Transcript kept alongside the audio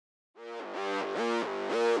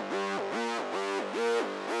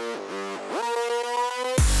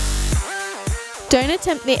Don't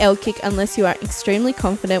attempt the L kick unless you are extremely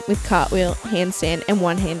confident with cartwheel, handstand and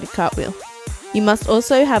one-handed cartwheel. You must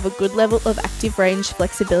also have a good level of active range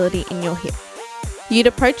flexibility in your hip. You'd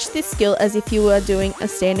approach this skill as if you were doing a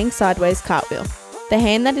standing sideways cartwheel. The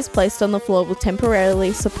hand that is placed on the floor will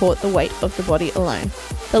temporarily support the weight of the body alone.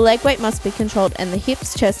 The leg weight must be controlled and the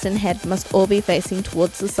hips, chest and head must all be facing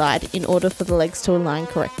towards the side in order for the legs to align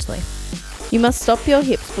correctly. You must stop your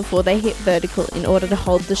hips before they hit vertical in order to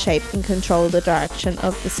hold the shape and control the direction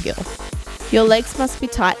of the skill. Your legs must be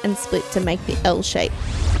tight and split to make the L shape.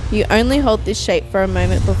 You only hold this shape for a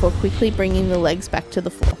moment before quickly bringing the legs back to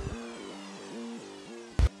the floor.